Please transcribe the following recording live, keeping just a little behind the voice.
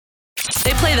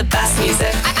play the best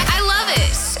music. I love it.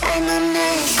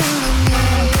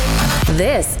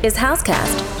 This is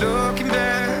Housecast. Looking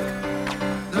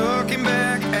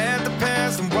back at the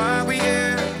past and why we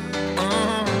here.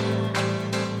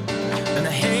 And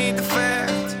I hate the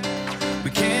fact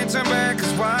we can't turn back,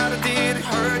 'cause what I did, it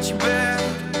hurt you bad.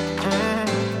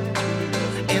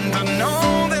 And I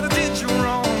know that I did you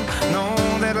wrong, know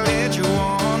that I led you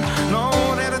on, know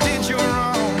that I did you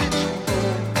wrong.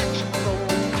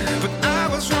 But I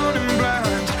was running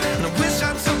blind, and I wish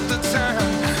I took the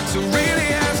time to really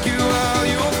ask you how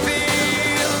you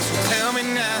feel. So tell me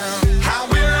now, how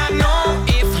will I know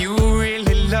if you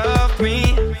really love me?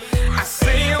 I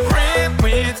say a prayer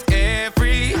with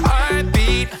every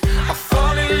heartbeat. I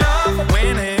fall in love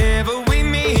whenever we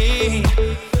meet.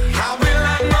 How will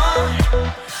I know?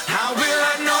 How will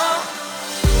I know?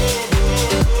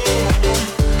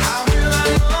 How will I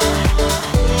know?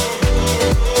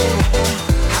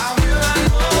 How will I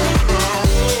know?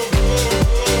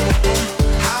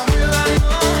 How will I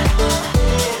know?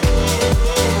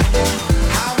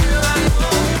 How will I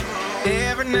know?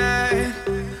 Every night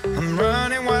I'm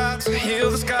running wild to heal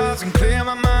the scars and clear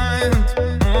my mind.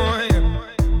 Oh, yeah.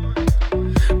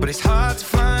 But it's hard to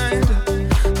find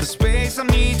the space I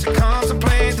need to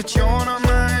contemplate that you're not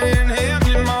mine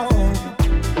anymore.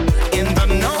 And I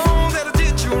know that I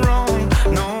did you wrong,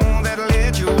 know that I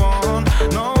led you on,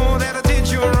 know that I did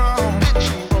you wrong.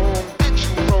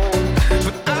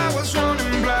 But I was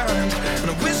running blind, and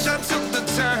I wish I took the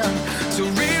time to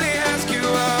really ask you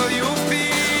how you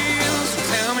feel. So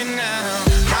tell me now,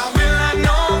 how will I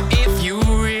know if you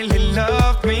really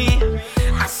love me?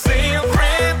 I say a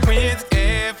prayer with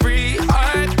every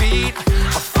heartbeat.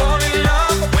 I fall in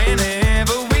love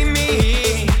whenever we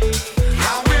meet.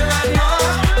 How will I know?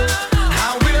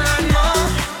 How will I know?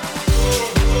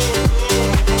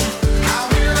 How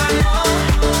will I know?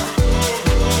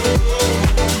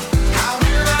 How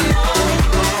will I know?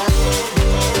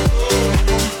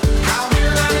 How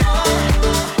will I know?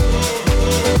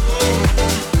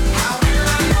 How will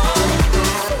I know?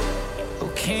 Oh,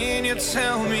 can you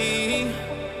tell me?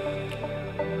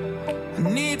 I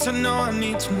need to know, I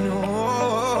need to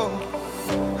know.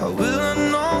 How will I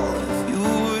know if you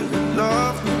really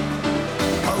love me?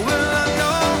 How will I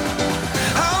know?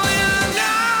 How will I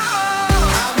know?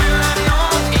 How will I know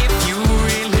if you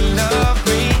really love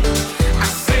me? I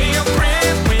say a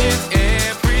prayer with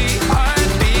every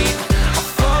heartbeat. I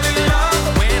fall in love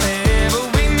whenever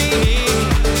we meet.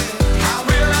 How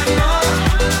will I know?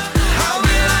 How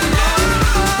will I know?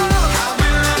 How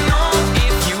will I know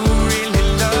if you really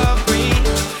love me?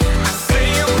 I say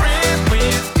a prayer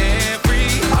with every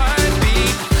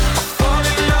heartbeat. I fall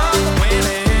in love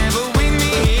whenever we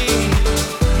meet.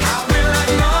 How will I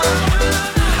know?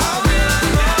 How will I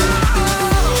know?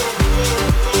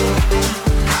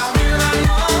 How will I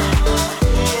know?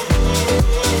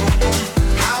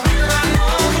 How will I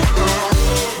know?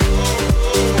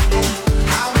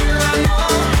 How will I know?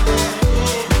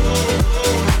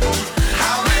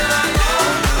 How will I know?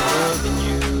 Loving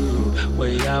you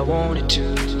way I wanted to,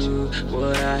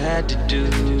 what I had to do,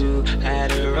 had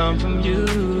to run from you.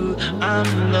 I'm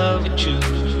in love with you,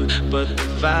 but the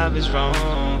vibe is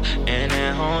wrong, and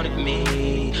it haunted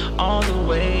me all the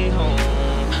way home.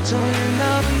 So you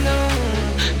never know,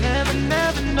 never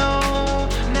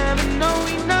know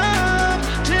enough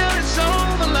till it's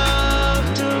over, love,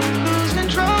 till we lose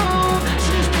control.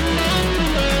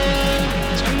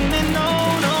 Screaming no.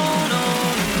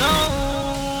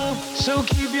 So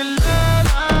keep your love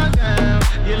locked down,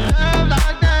 your love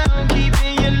locked down,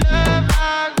 keeping your love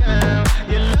locked down,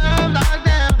 your love locked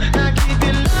down. Now keep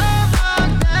your love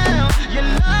locked down, your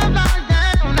love locked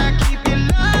down. Now keep your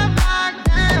love locked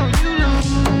down, you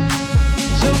lose.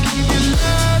 So keep your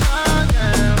love locked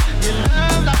down, your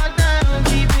love locked down,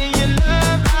 keeping your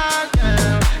love locked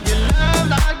down, your love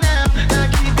locked down. Now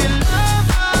keep your love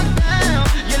locked down,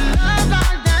 your love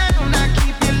locked down. Now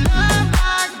keep your love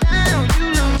locked down, you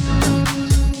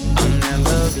lose. I'm not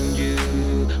loving you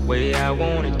way I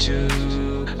wanted to.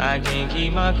 I can't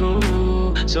keep my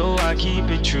cool, so I keep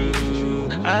it true.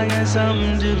 I got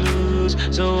something to lose,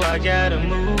 so I gotta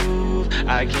move.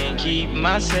 I can't keep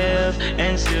myself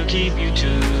and still keep you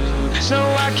too. So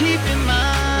I keep in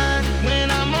mind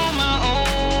when I'm on my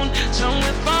own,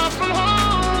 somewhere far from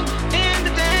home, in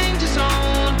the danger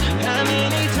zone. How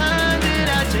many times did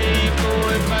I tell you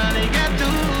before it finally got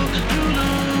through? You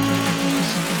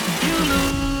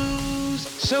lose.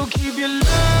 So keep your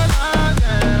love locked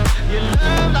down, your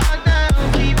love locked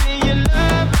down, keeping your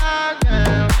love locked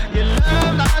down, your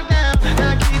love locked down.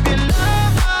 Now keep your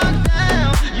love locked down,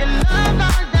 your love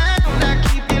locked down. Now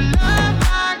keep your love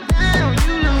locked down,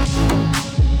 you lose.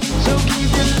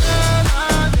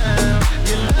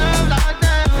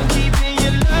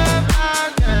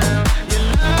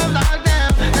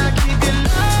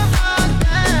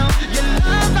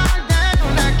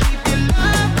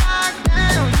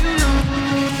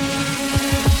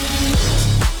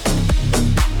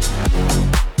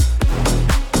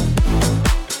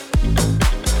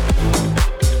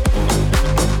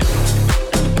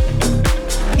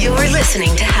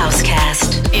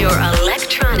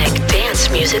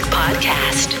 Music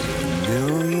Podcast.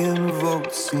 Million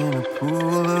volts in a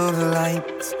pool of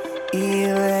light,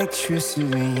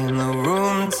 electricity in the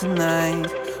room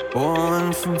tonight,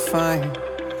 born from fire,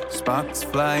 sparks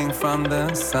flying from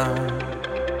the sun.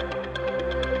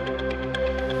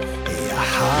 Hey, I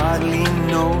hardly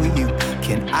know you,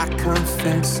 can I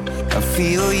confess? I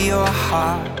feel your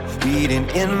heart beating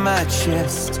in my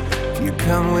chest. If you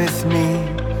come with me,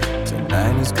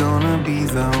 tonight is gonna be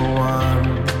the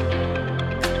one.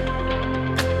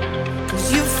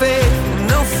 You faith and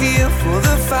no fear for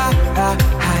the fight.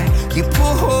 You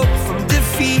pull hope from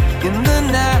defeat in the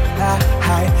night.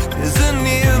 There's an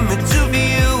image of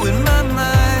you in my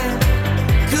mind.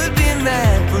 Could be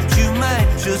mad, but you might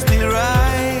just be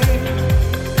right.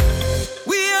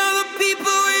 We are the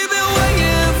people we've been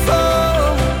waiting for.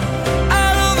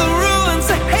 Out of the ruins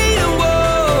of hate and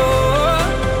war,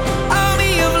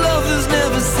 army of lovers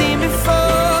never seen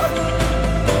before.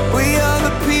 We are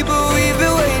the people we've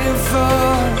been waiting for.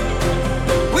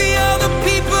 We are the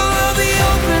people of the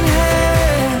open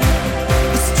hand.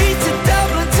 The streets of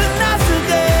Dublin to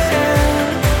Amsterdam.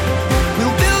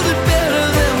 We'll build it better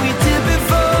than we did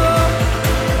before.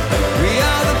 We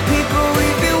are the people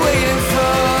we've been waiting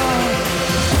for.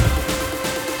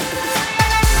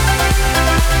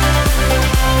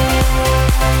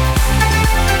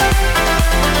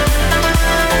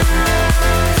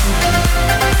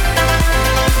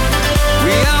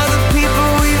 We are the people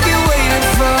we've been waiting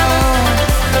for.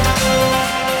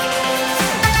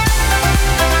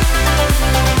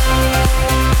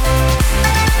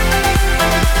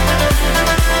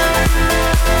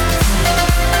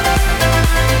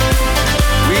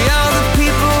 We are the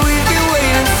people we've been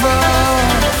waiting for.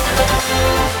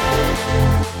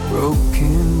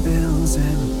 Broken bells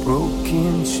and a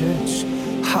broken church.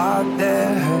 Heart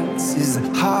that hurts is a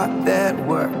heart that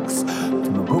works.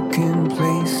 From a broken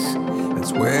place,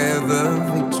 that's where the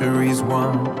victory's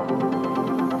won.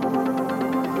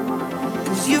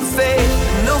 Cause you faith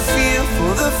and no fear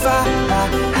for the fight.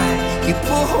 You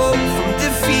pull hope from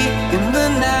defeat in the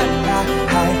night.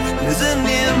 There's an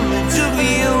image of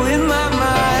you in my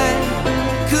mind.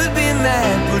 Could be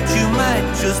mad, but you might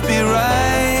just be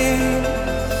right.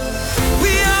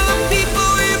 We are the people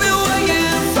we've been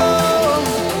waiting for.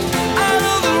 Out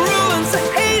of the ruins of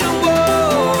hate and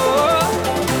war,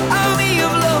 army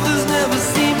of lovers never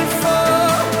seen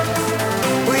before.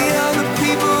 We are the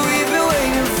people we've been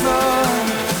waiting for.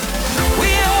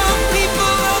 We are the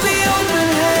people of the open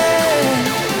hand.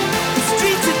 The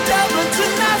streets of Dublin to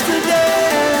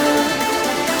Amsterdam.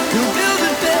 We'll build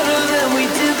it better than we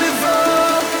did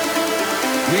before.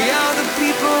 We are the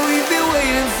people we've been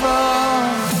waiting for.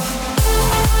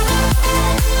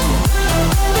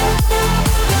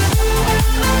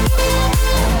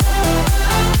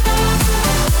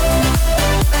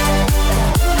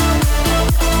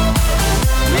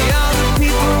 We are the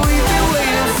people we've been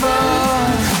waiting for.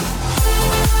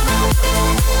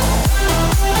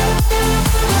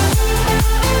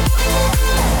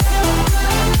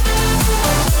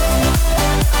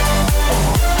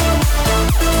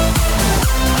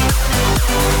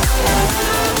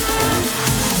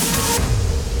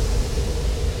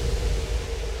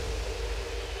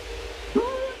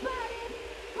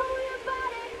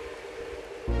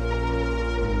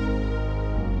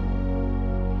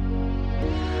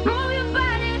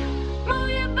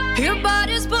 Your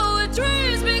body's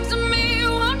poetry speaks to me.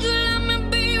 Won't you let me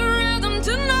be your rhythm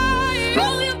tonight?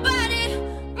 Move your body,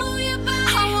 move your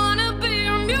body. I wanna be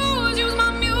your muse. Use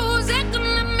my music and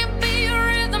let me be your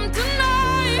rhythm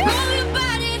tonight. Move your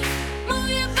body, move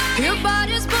your body. Your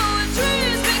body's poetry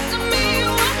speaks to me.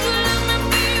 Won't you let me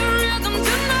be your rhythm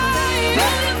tonight?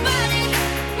 Move your body,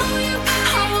 move your body.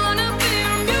 I wanna be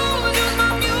your muse. Use my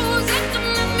music and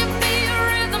let me be your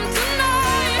rhythm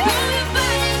tonight. Move your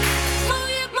body, move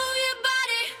your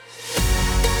body.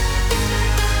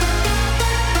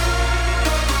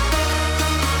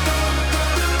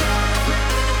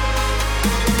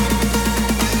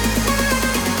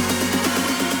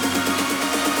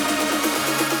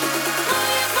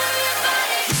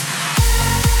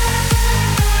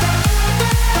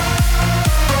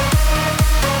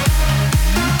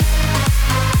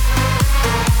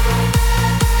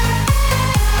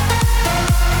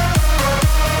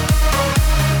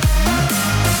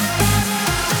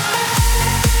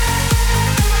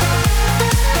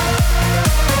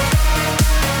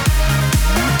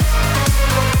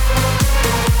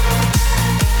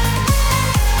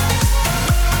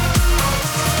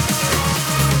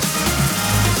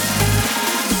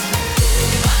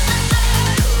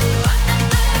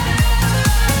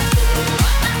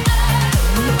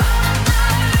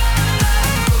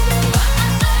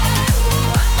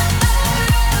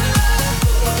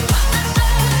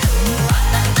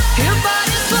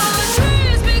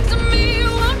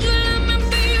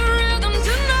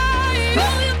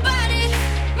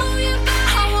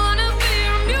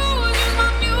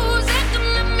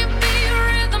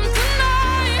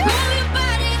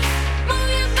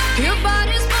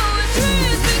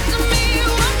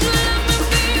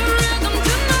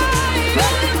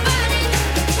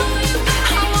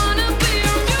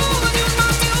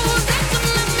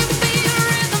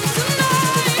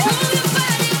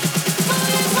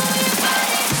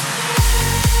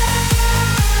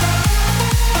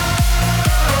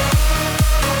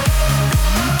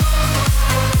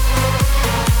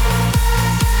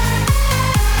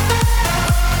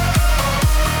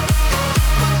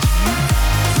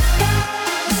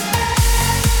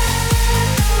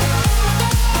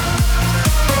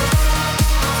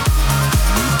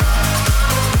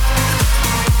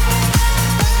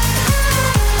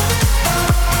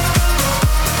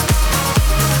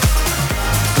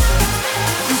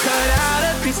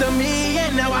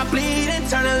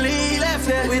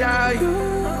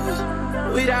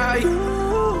 without you.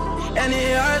 And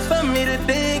it hurts for me to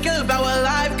think about what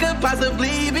life could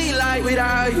possibly be like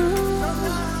without you,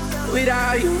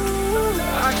 without you.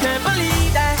 I can't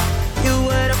believe that you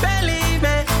would've believed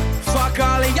me. Fuck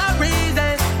all of your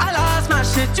reasons. I lost my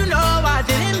shit, you know I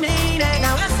didn't mean it.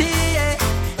 Now I see it,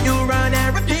 you run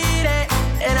and repeat it,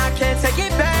 and I can't take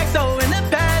it back. So in the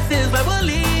past is where we'll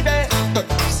leave it.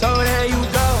 So there you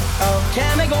go. Oh,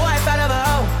 can't make a wife out of a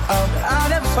hoe. Oh, I'll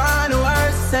never find the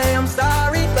words to say I'm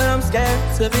sorry, but I'm scared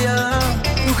to be alone.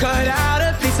 You cut out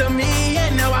a piece of me,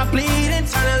 and now I bleed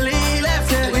internally.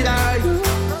 Left it without you,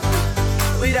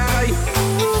 without you.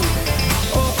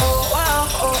 Oh, oh, wow,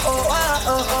 oh, oh, wow,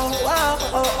 oh, oh, wow,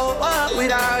 oh, oh, wow,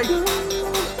 without you,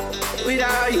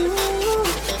 without you.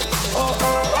 Oh, oh,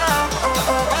 wow,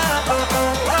 oh, oh, wow, oh,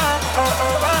 oh, wow, oh,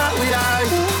 oh, wow, without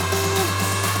you,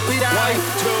 without you.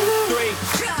 1, 2, 3.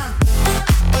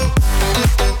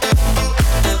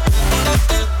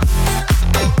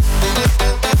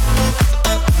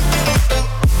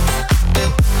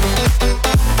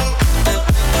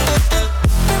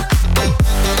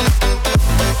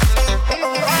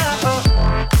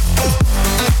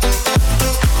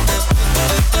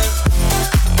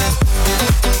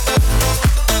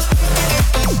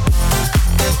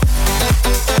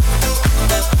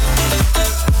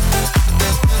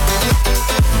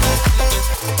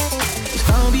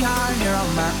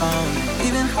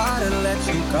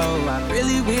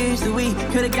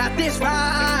 Could've got this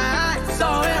right, so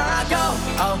here I go.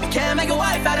 Oh, can't make a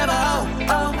wife out of a hoe.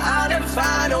 Oh, I'll never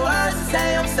find the words to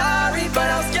say I'm sorry,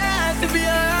 but I'm scared to be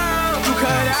alone. You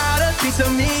cut out a piece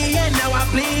of me, and now I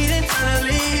bleed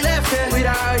internally. Left it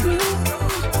without you,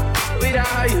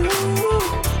 without you.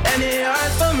 And it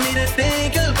hurts for me to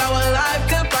think about what life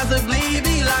could possibly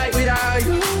be like without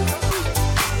you,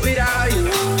 without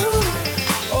you.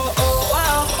 Oh, oh,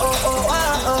 wow, oh, oh,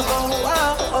 wow, oh, oh,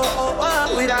 wow, oh, oh, wow,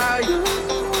 without you.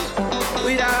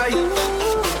 Without you,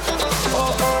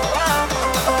 oh oh wow,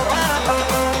 oh oh wow,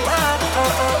 oh oh wow,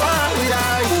 oh oh wow,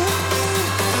 without you,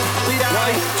 without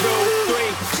you. 1, 2, 3.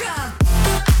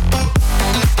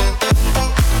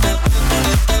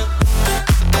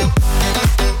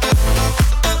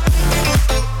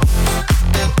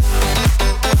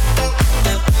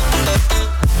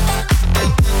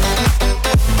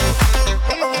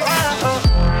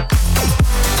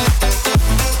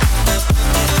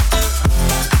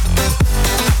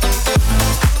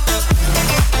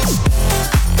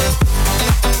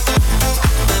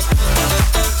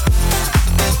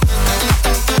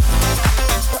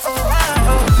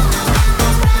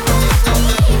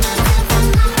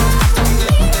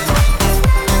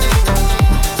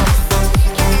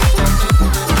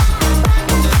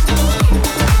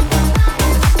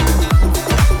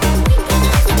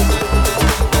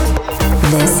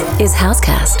 This is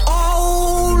Housecast.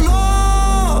 Oh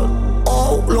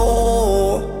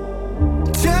Lord,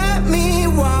 tell me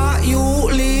why you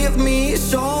leave me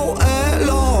so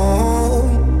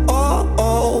alone. Oh,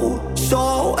 oh,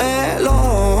 so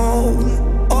alone.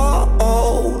 Oh,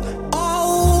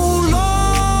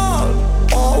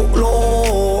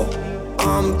 Lord,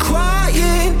 I'm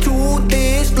crying to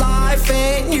this life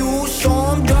and you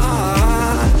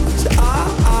sometimes.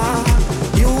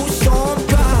 You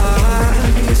sometimes.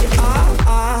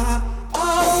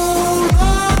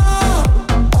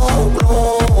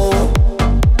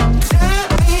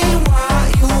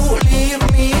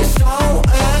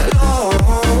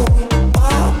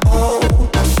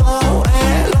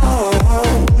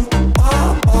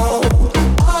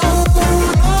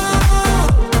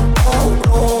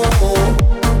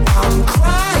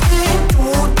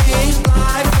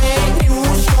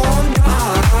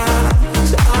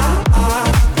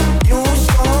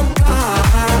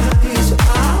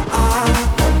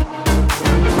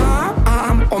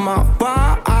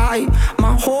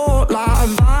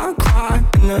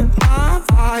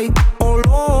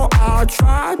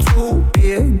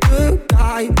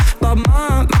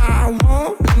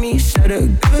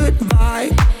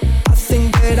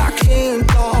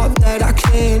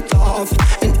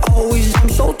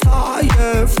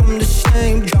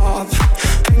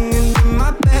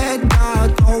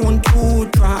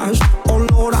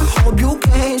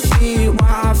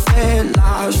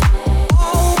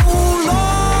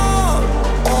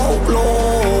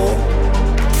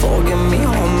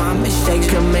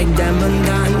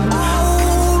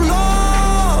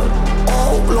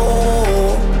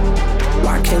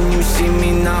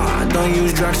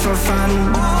 drugs for fun.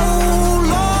 Oh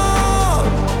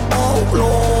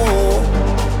Lord,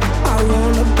 I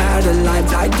want a better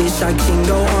life like this, I can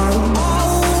go on.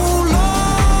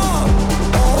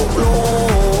 Oh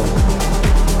Lord,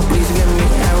 please give me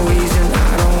a reason, I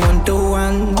don't want to run.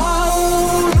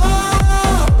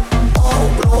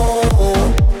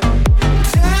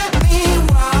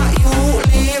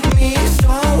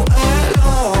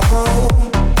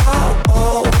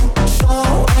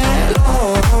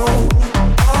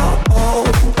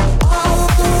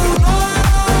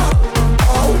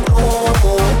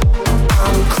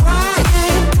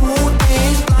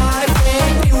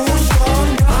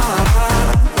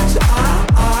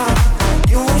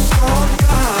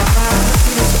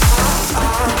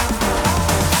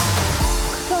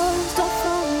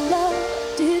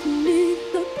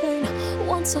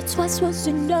 once or twice was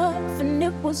enough, and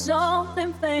it was all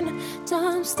in vain.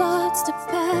 Time starts to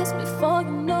pass before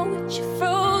you know it, you're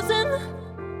frozen.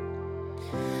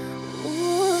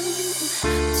 Ooh.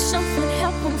 Something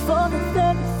happened for the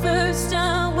very first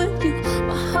time with you.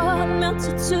 My heart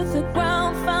melted to the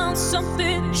ground, found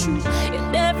something true.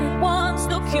 And everyone's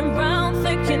looking round,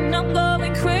 thinking I'm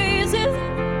going crazy.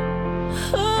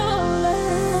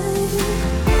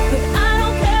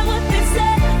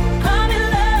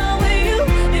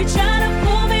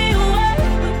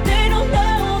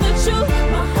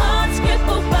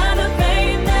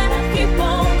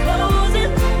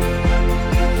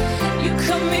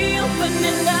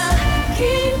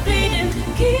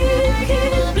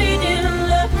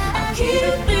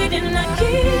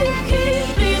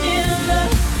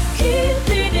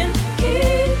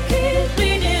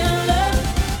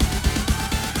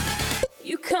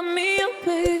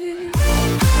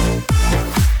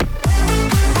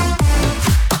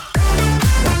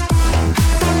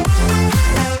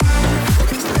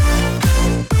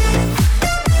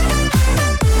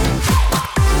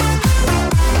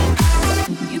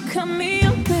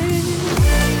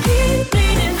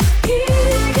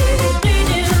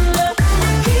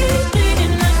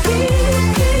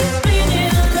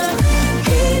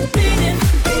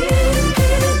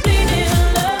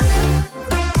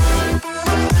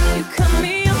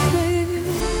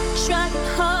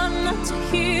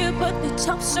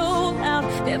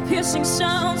 Piercing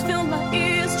sounds fill my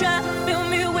ears, try to fill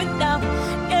me with doubt.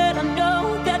 Yet I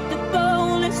know that the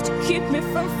goal is to keep me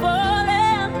from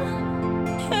falling.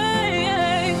 Hey,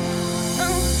 hey.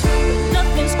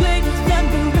 Nothing's greater than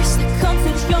the risk that comes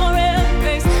with your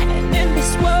embrace. And in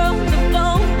this world of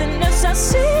loneliness, I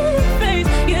see your face.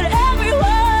 Yet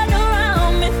everyone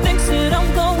around me thinks that I'm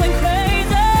going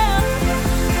crazy.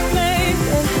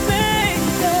 Crazy,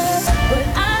 crazy. But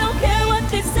I don't care what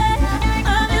they say.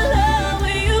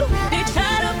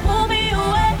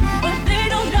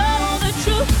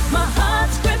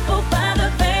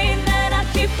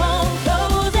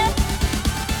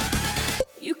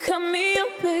 Come here,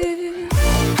 baby.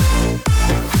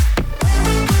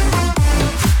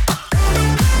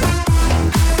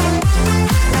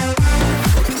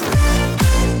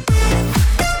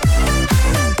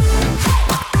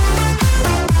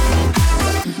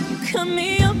 Come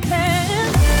here, baby.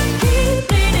 Keep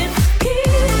bleeding, keep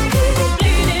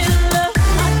bleeding, love.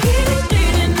 I keep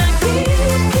bleeding, I keep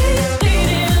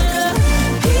bleeding, love.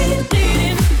 Keep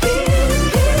bleeding, keep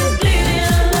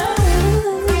bleeding, love.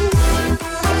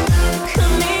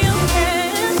 Come here,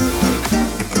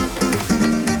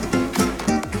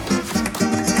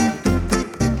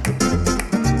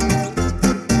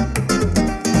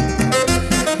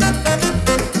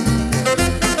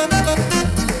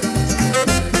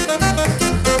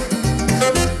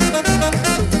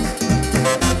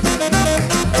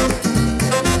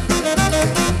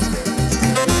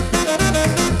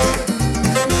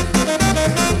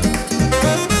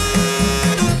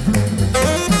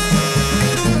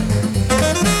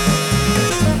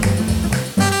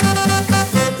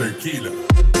 Tequila.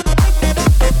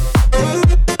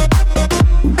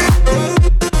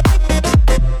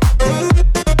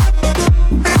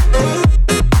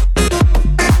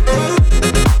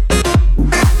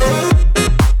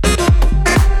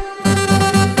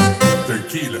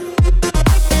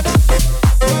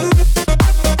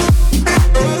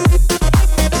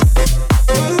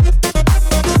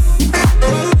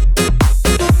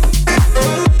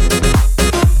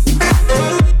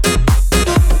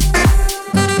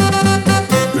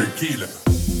 Tequila.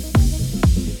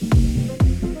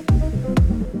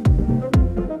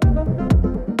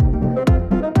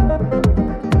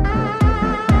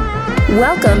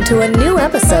 Welcome to a new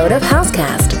episode of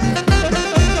Housecast.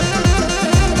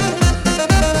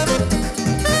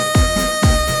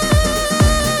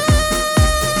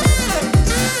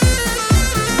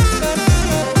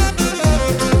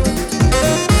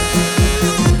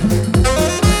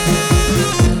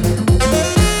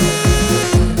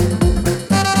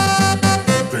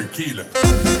 Tequila.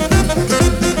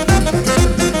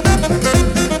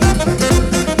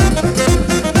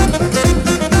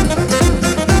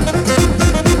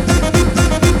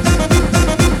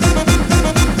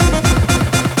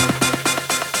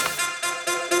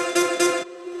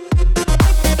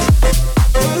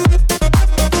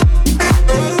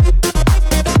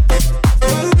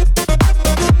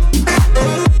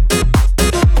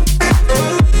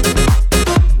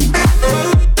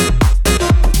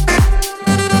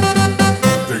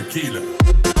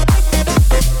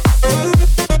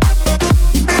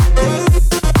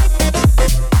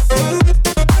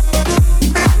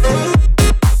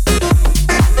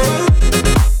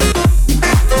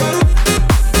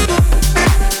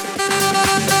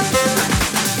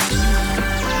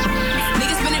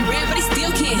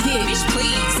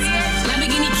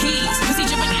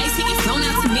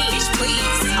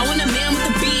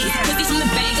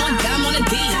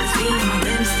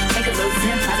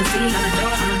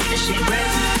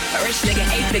 rich nigga,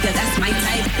 8-figure, that's my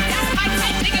type. That's my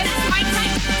type, nigga, that's my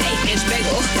type. 8-inch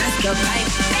bagel, that's the pipe.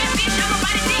 That bitch, I'ma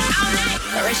ride a dick all night.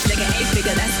 A rich nigga,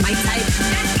 8-figure, that's my type.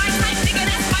 That's my type, nigga,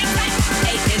 that's my type.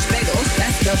 8-inch bagel,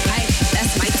 that's the pipe.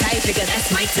 That's my type, nigga,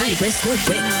 that's my type. Wrist with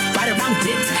whip, right around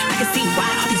dips. I can see why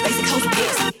all these basic hoes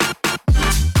pissed.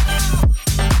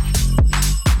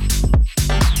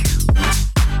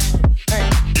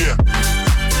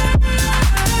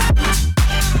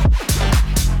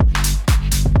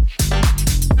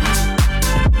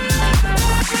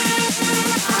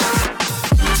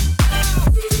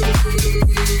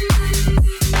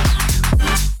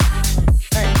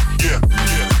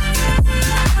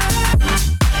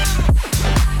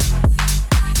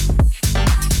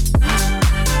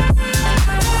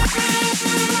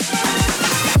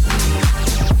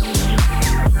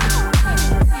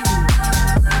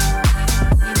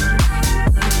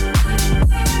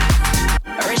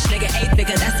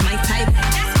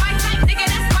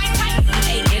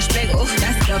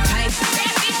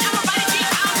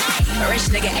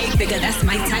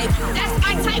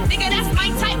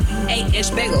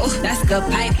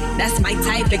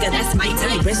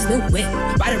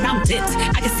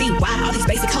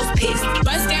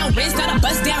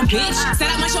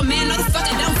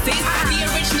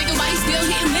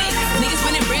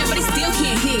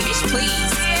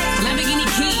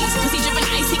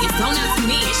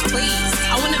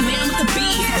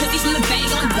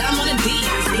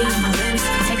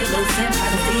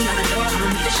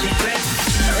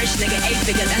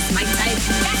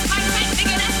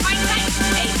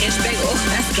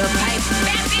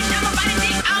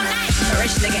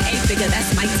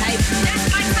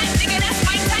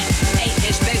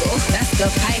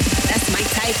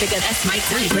 That's my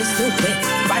type. Wrist with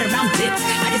whip, right around dips.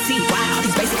 I can see why all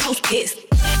these basic hoes pissed.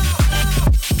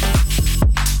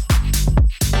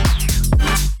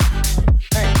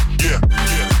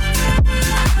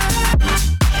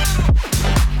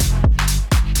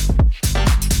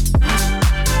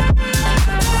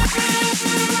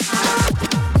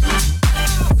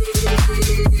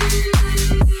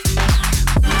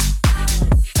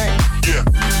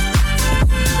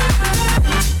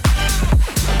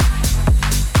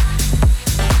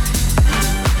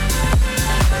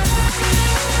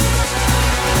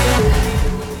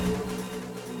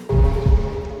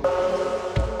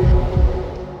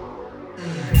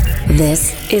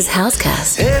 This is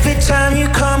Housecast. Every time you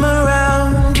come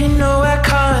around, you know I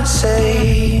can't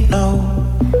say no.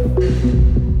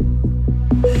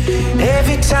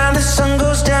 Every time the sun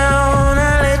goes down,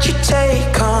 I let you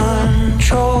take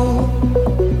control.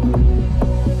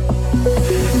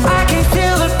 I can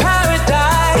feel the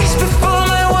paradise before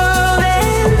my world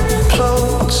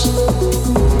implodes.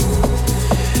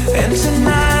 And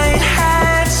tonight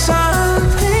had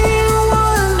something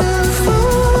wonderful.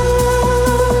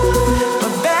 My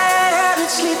bad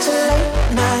habits lead to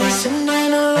late nights and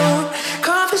alone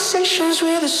conversations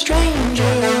with a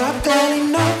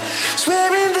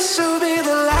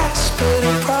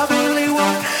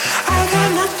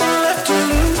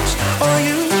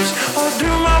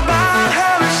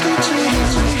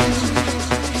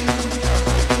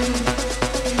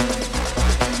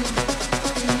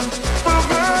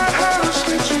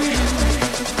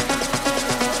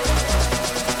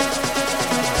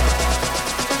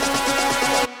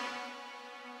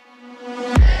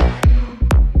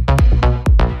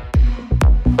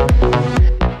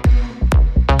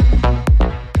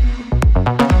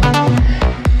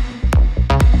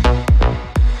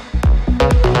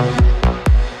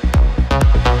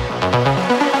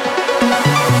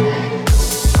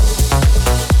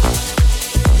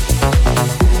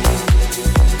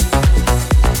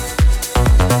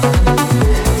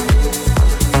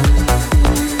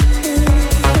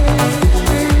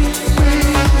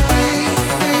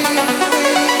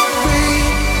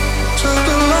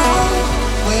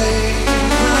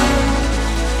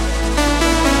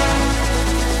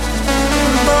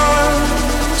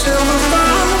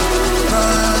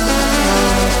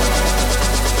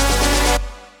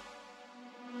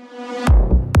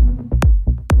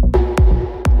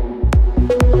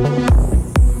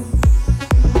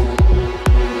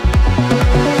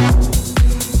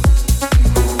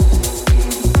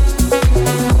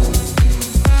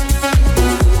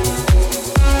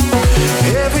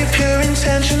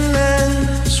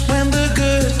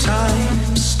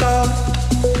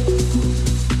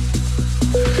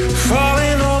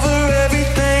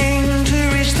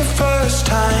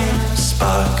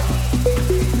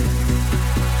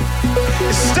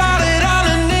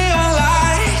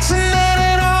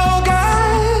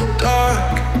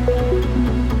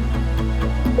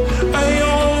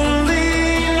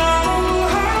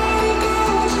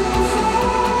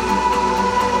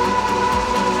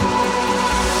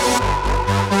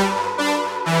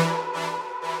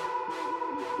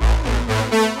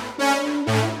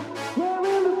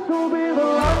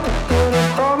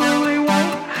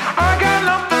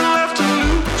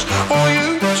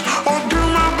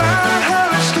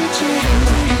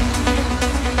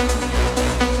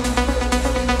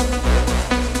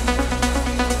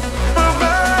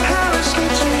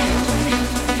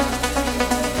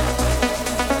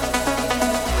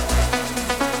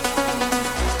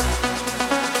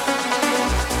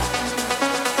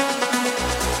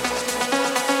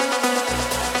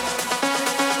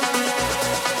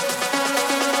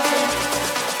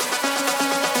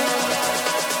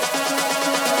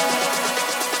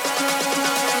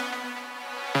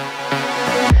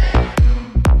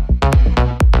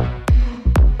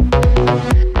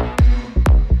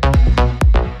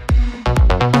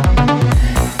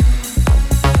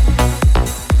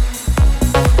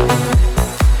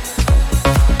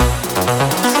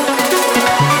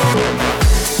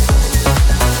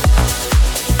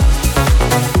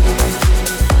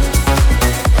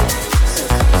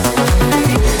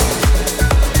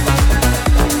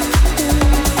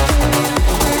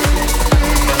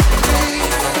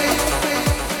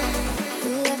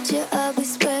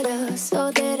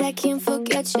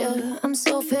without you. I'm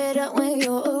so fed up when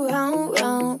you're around,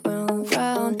 round, round,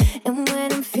 round. And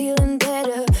when I'm feeling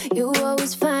better, you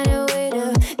always find a way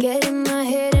to get in my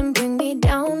head and bring me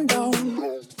down, down.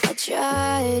 I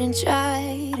tried and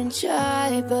tried and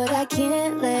tried, but I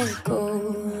can't let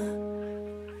go.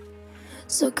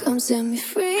 So come set me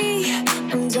free.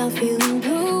 I'm done feeling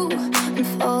blue. I'm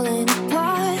falling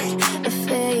apart. A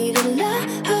faded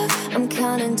love. I'm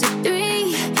counting to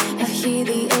 3. I hear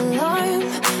the alarm.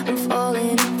 I'm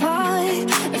falling apart.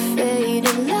 A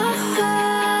faded love.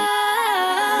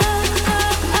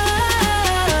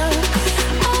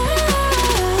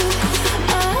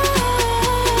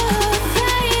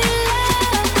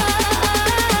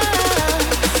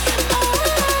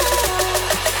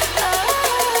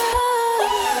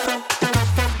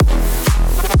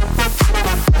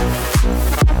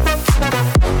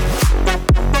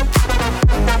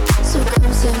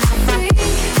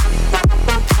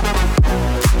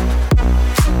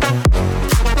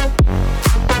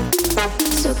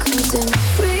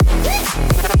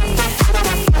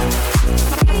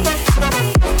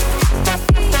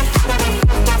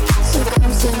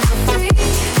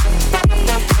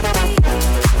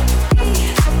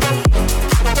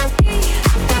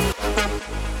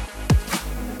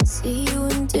 See you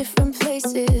in different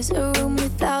places, a room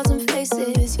with 1,000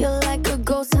 faces. You're like a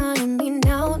ghost haunting me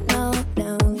now, now,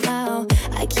 now, now.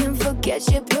 I can't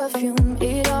forget your perfume,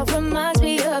 it all reminds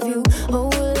me of you. Oh,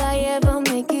 will I ever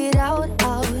make it out,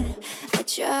 out? I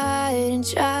tried and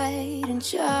tried and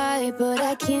tried, but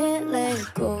I can't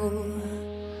let go.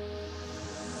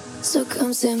 So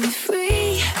come set me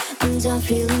free. I'm done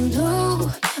feeling blue.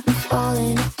 I'm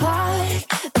falling apart.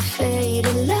 A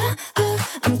faded love.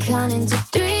 I'm counting to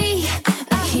 3.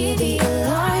 I hear the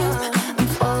alarm. I'm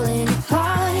falling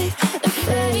apart. A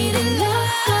faded love.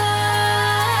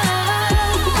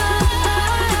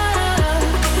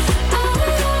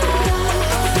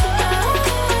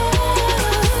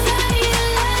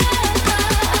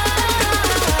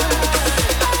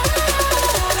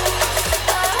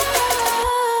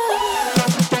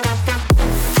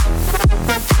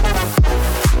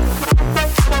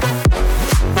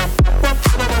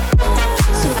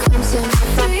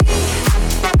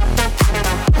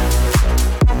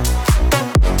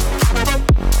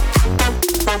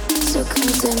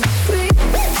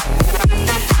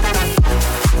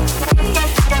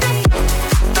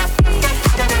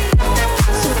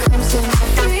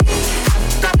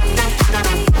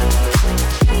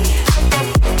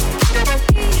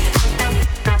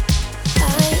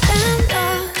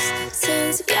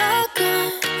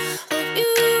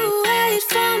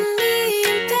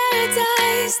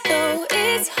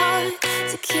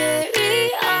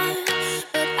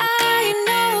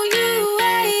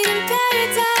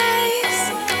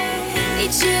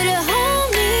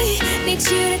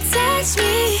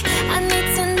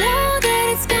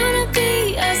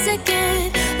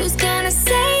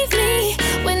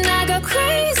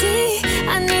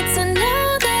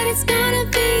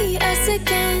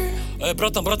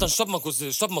 Bratan, stopp mal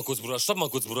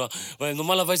kurz, Bruder. Weil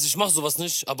normalerweise ich mach sowas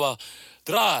nicht, aber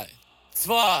 3,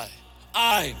 2,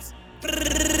 1.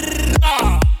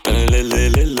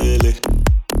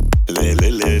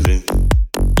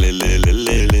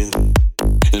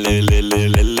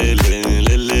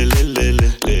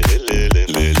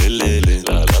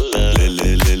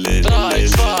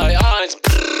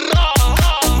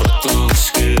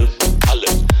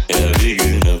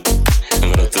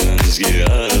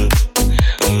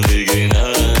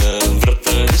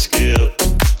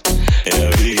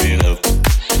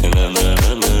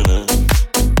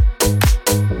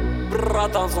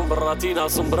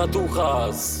 Bratinas und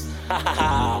Bratuchas.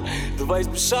 Du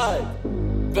weißt Bescheid.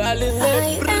 Berlin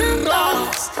I am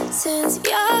lost since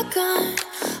you're gone.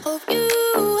 Hope you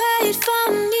wait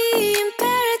for me in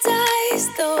paradise.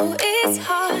 Though it's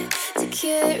hard to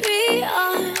carry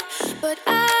on, but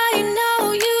I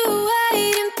know you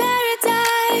wait in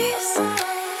paradise.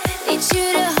 Need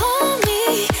you to hold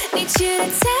me, need you to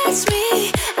touch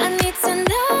me. I need to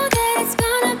know that it's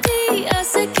gonna be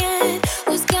us again.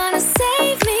 Who's gonna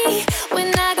save me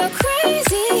when I go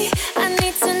crazy? I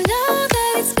need to know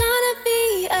that it's gonna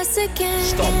be us again.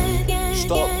 Stop.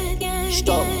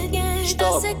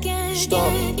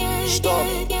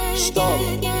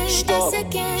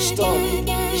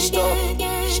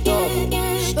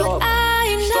 But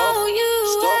I know you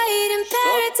wait in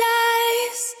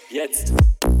paradise. Jetzt.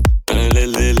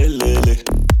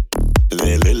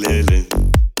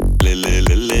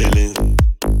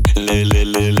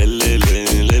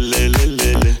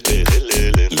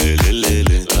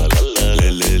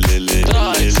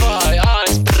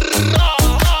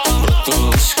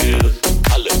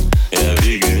 Ja,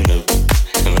 wir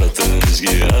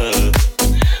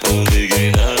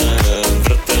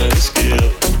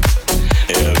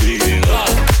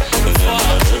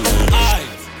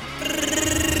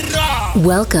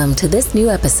Welcome to this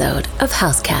new episode of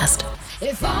Housecast.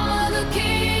 If all of the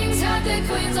kings had their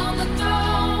queens on the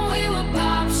throne, we would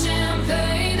pop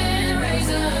champagne and raise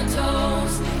a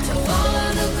toast to all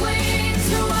of the queens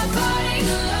who are fighting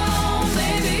alone.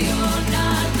 Baby, you're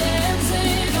not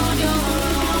dancing on your own.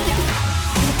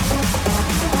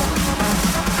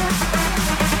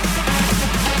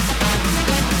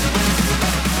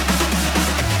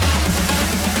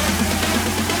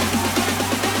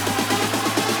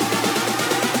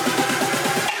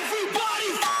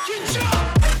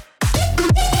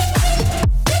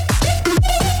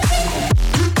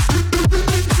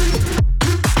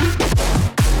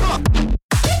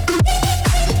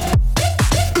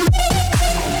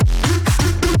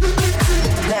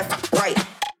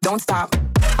 Don't stop.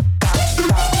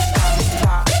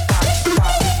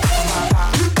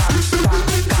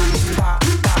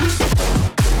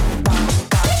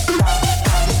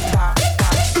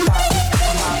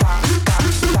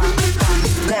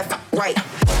 Left, right.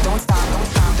 Don't stop, don't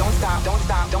stop, don't stop, don't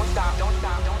stop, don't stop, don't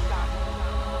stop, don't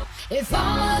stop. If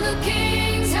all of the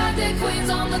kings had their queens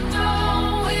on the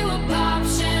throne, we would pop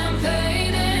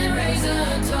champagne and raise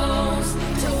a toast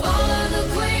to all of the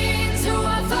queens who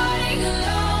are fighting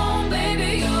alone.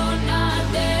 Baby, you're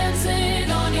not dancing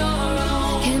on your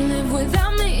own. Can't live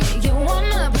without me, you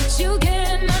wanna, but you can't.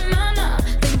 Nah.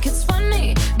 Think it's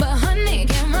funny, but honey,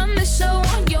 can't run the show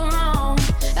on your own.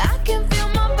 I can feel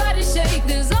my body shake,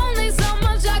 there's only so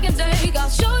much I can take. I'll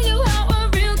show you how a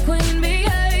real queen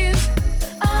behaves.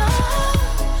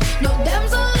 No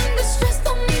damsel in distress,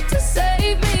 don't need to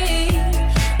save me.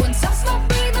 Once I stop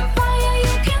breathing fire,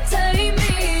 you can't tame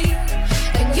me.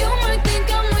 And you might think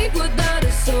I'm weak without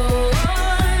a sword,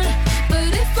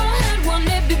 but if I had one,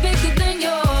 it'd be bigger than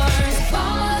yours. If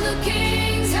all of the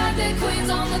kings had their queens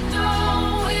on the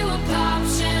throne, we would pop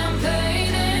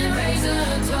champagne and raise a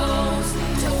toast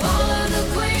to all of the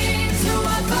queens who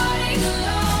are fighting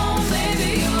alone.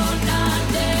 Baby, you're not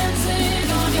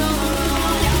dancing on your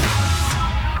own.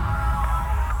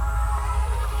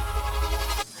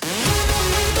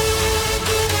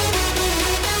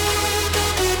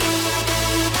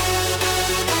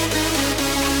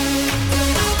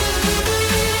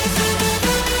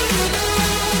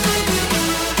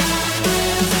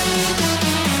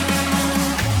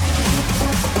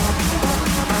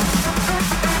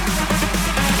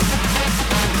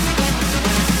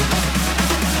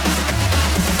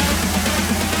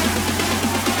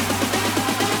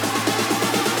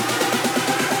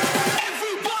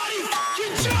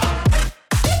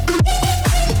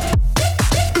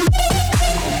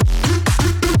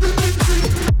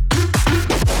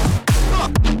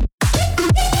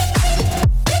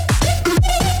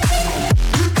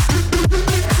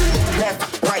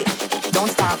 Left, right. Don't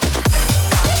stop.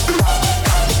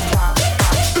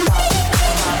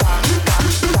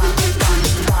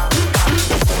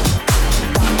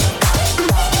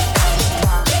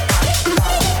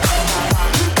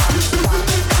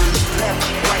 Left,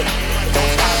 right.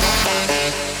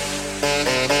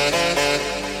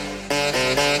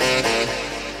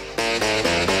 Don't stop.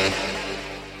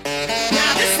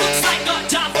 Now this looks like a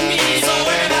job for me, so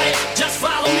everybody just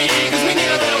follow me, 'cause we need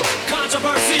a little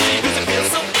controversy, 'cause it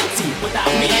feels so empty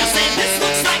without me. I said this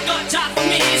looks like a job for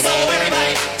me, so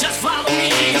everybody just follow me,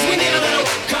 'cause we need a little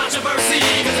controversy,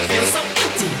 'cause it feels so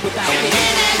empty without me.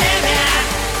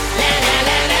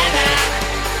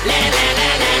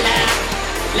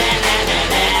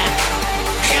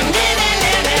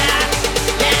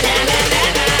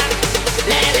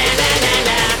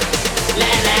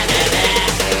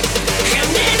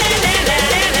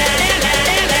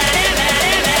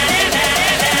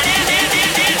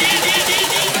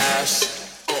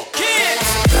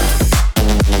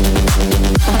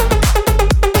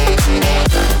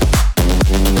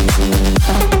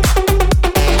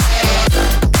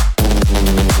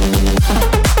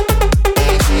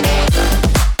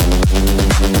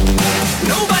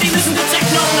 Nobody listen to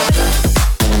techno.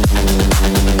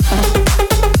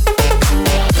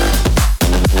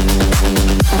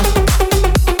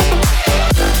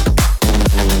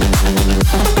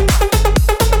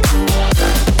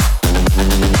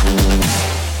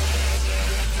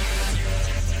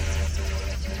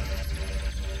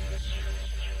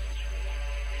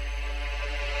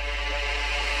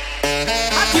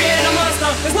 I created a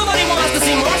monster, 'cause nobody wants to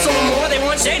see Marshall no more. They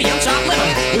want shady, I'm chopped liver.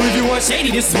 Well, if you want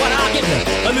shady, this is what I'll give you.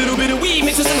 A little bit of weed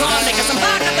mixed with some hard liquor, some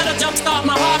vodka that'll jumpstart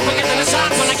my heart quicker than a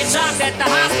shot when I get shocked at the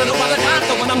hospital by the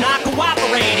doctor when I'm not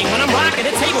cooperating, when I'm rocking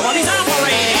the table while he's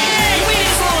operating. Hey, we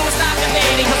ain't slow to stop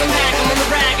debating, 'cause I'm back, I'm on the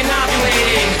rack and I'll be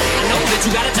waiting. I know that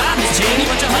you got a job, Miss Cheney,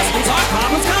 but your husband's heart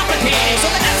problem's complicated, so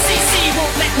the FCC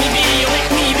won't let me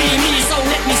be me, so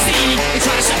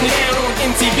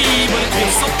but it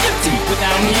feels so empty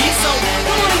without me. So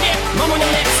come on and get, mom on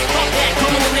your lips, fuck that,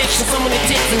 come on the lips, show some on the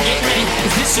tits and get ready.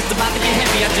 Cause this shit's about to get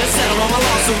heavy, I just settled all my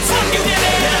lawsuits. Fuck you,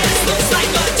 baby, this looks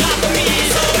like a job for me.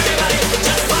 So everybody,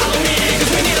 just follow me,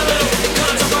 cause we need a little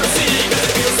controversy, cause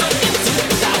it feels so empty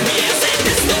without me. I said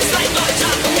this looks like a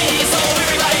job for me. So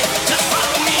everybody, just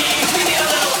follow me, cause we need a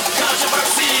little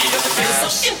controversy, cause it feels so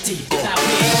empty without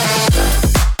me.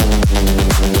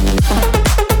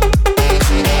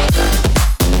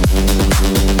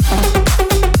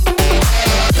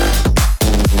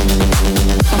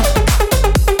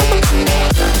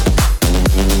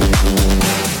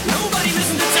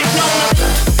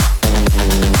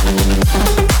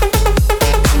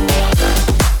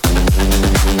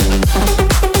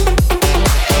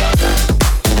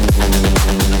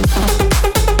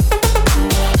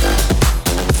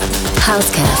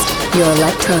 Housecast, your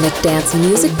electronic dance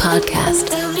music podcast.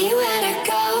 Tell me where to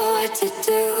go, what to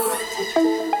do.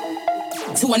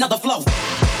 To another flow.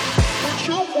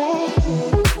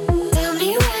 Tell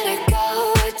me where to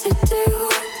go, what to do.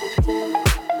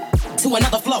 To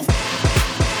another flow.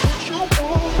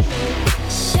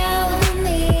 Show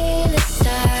me the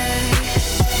stars.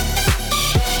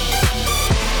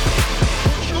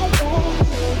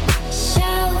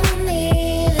 Show me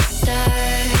the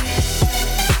stars.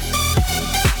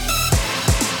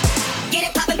 Get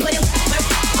it poppin', put it.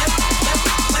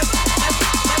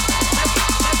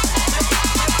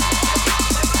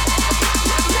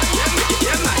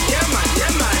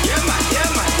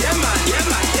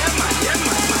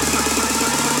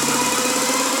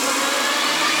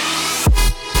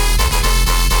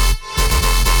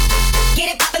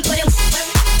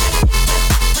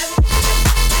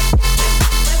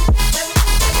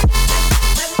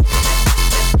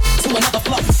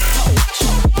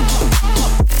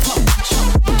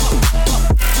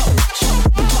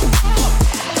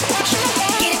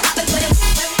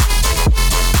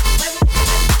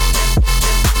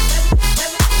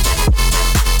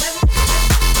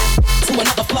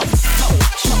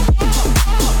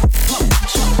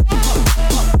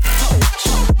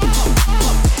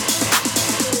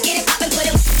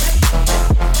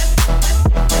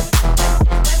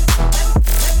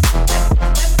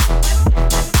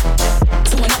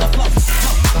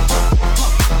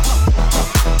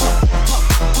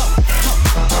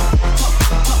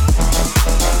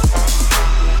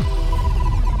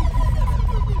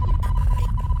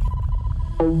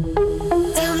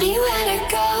 Tell me where to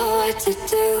go, what to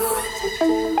do.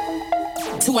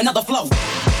 To another flow.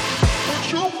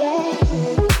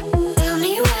 Tell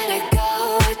me where to go,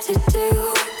 what to do.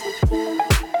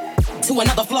 To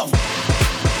another flow.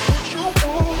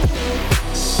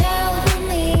 Show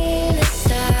me the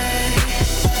stars.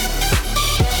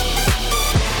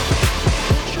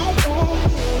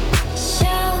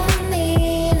 Show me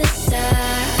the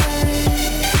stars.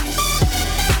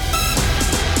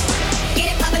 Get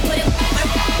it poppin', put it.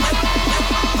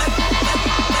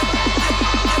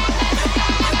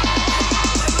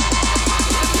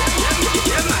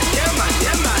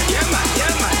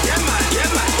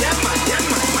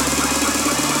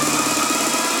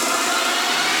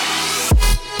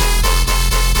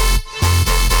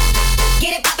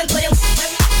 Get it poppin', put it.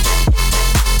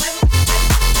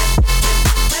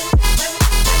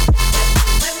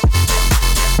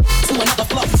 To another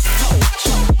flow.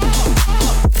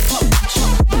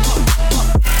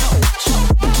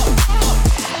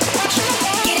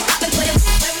 Get it poppin', put it.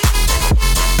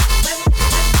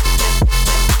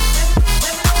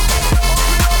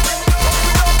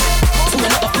 To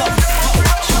another flow.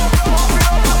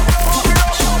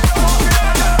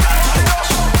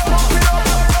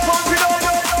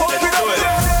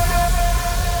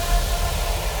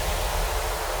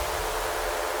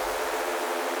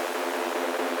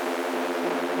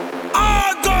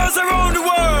 All girls around the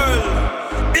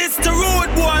world, it's the road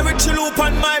boy with Chiloop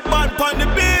and my band on the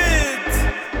beat.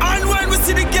 And when we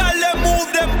see the girl, they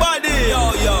move them body,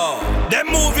 they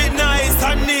move it nice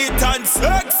and neat and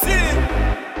sexy.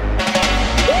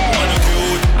 Man, you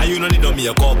cute, and you don't need no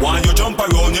makeup. When you jump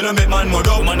around, you don't make man mud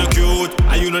up. Man, you cute,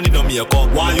 and you don't need no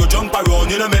makeup. When you jump around,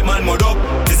 you don't make man mud up.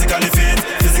 Physically fit,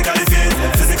 physically fit,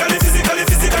 physically, physically,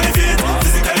 physically fit,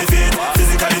 physically fit,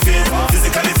 physically fit,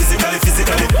 physically, physically,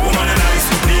 physically. Woman are nice,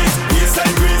 neat,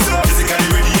 waistline grease, physically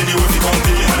ready anywhere we come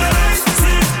in. Woman are nice,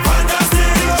 sweet,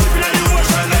 fantastic, tripping on the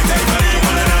ocean like Titanic.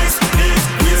 Woman are nice, neat,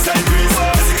 waistline grease,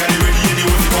 physically ready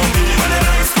anywhere we come in. Woman are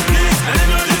nice, neat, and them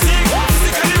know the thing,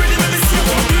 physically ready when we see you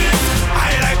come in.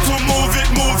 I like to move it,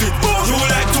 move it. You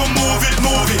like to move it,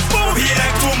 move it. We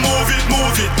like to move it,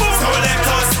 move it. So let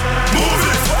us move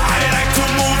it. I like to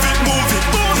move it, move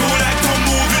it.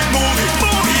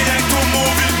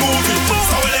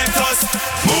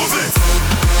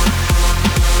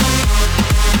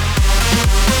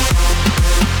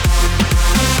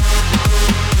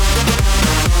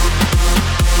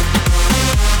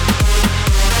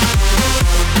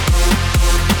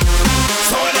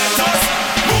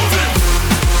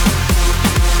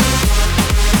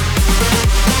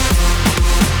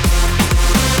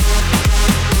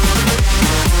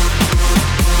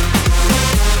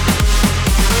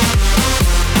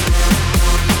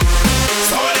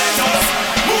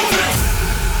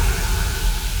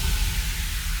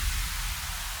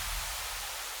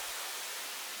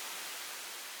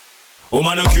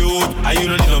 Woman no cute, and you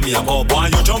no need no makeup.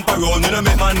 Why you jump around, you no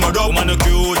make man mud up. Woman no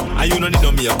cute, and you no need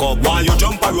no makeup. Why you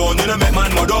jump around, you no make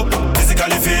man mud up.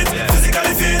 Physically fit,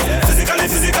 physically fit,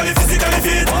 physically fit, physically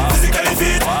fit, physically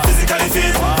fit, physically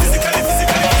fit, physically fit.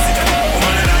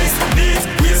 Woman a nice, neat,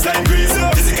 waistline grease,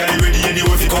 physically ready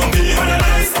anywhere if you come be. Woman a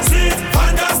nice, sweet,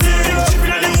 fantastic,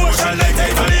 shipping on the ocean like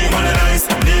Titanic. Woman a nice,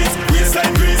 neat,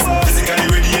 waistline grease, physically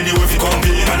ready anywhere if you come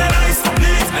be. Woman a nice,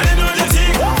 neat, and I know the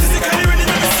thing, physically ready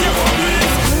to see you come be.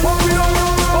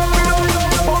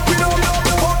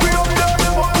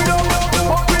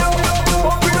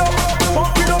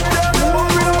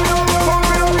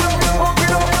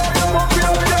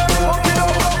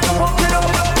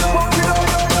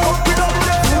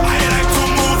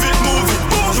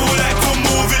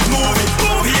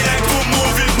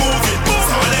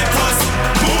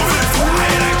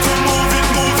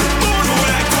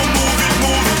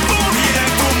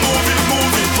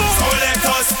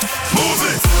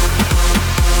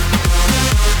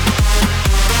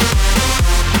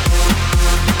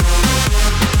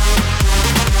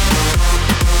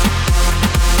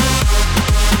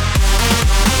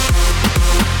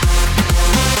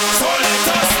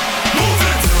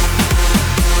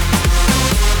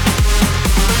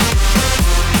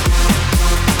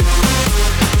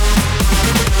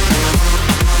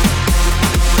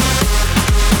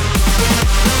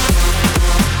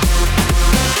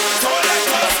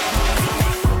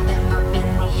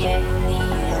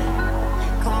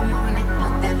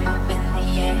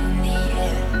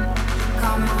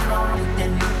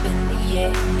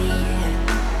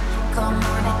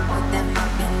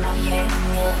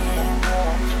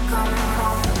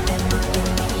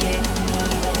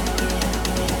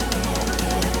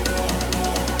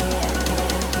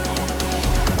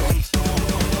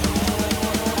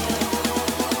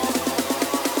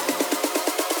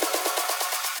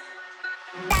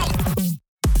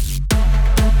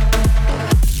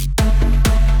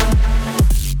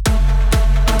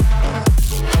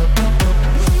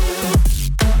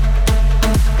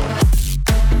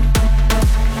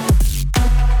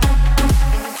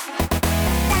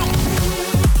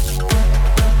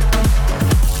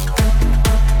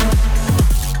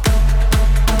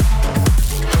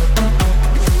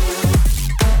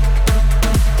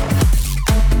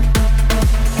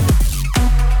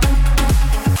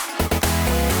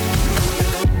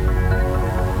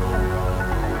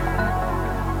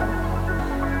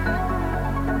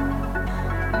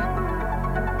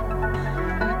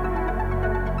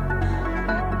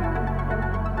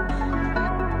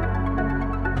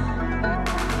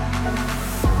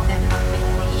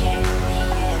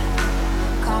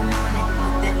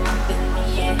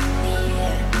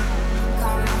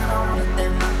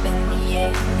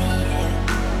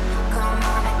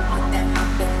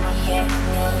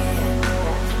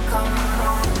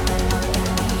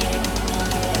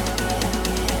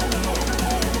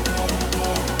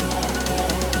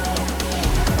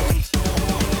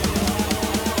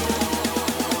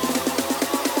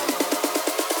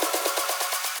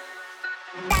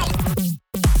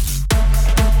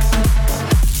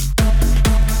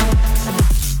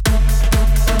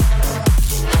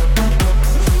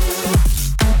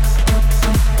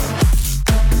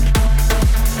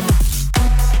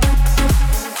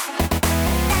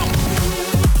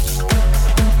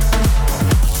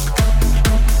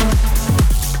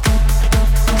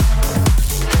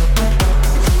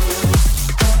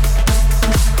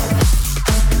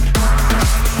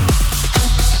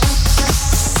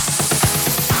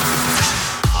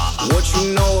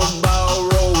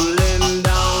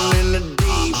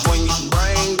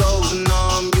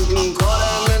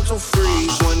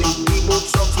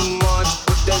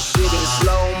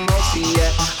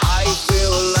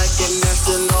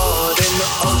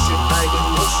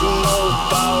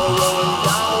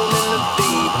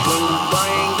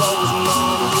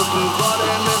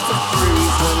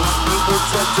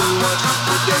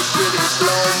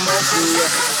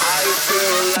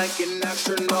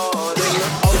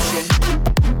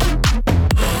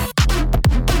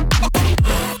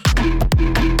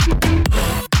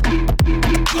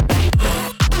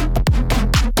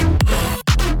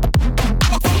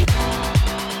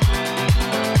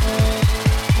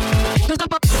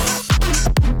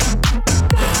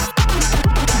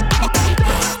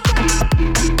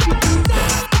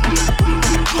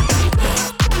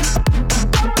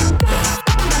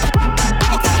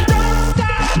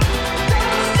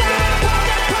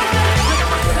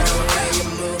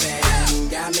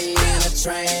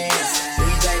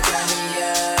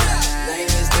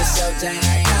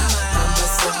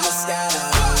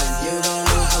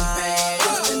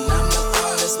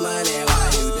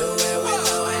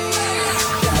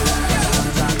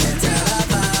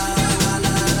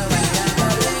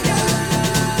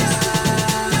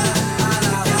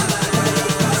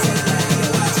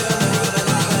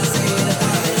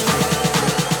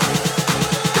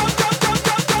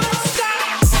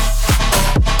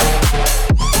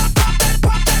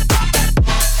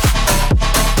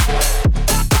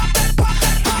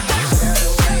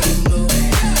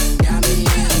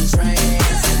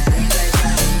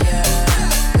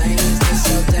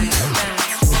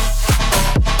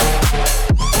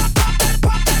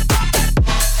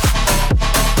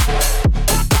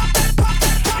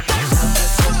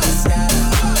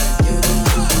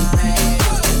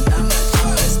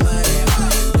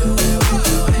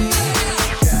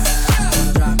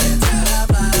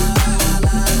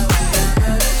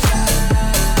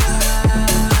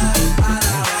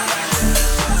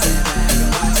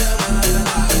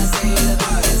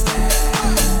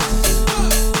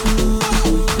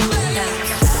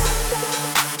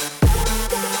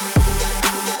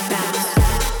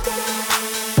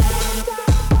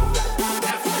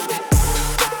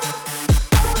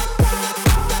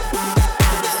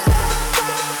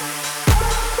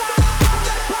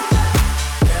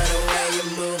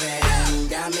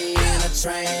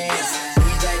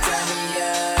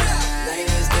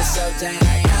 Jane.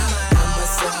 I'ma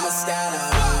sip Moscato,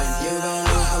 and you gon'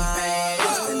 lose them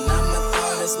pains. Then I'ma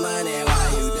throw this money while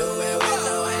you do it with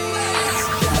no hands.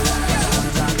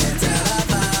 Drop it to the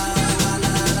floor, I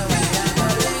love the way that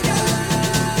booty goes.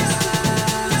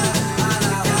 All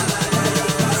I wanna do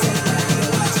is sit back and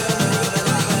watch you move, and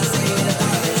I can see the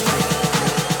love is true.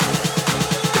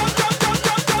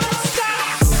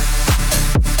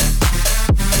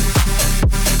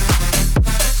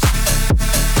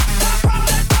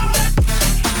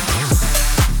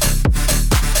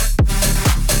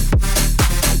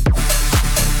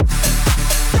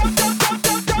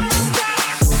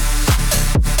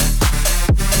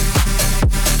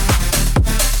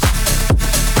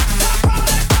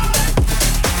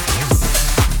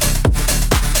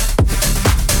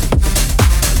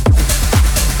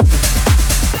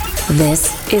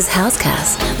 This is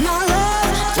Housecast.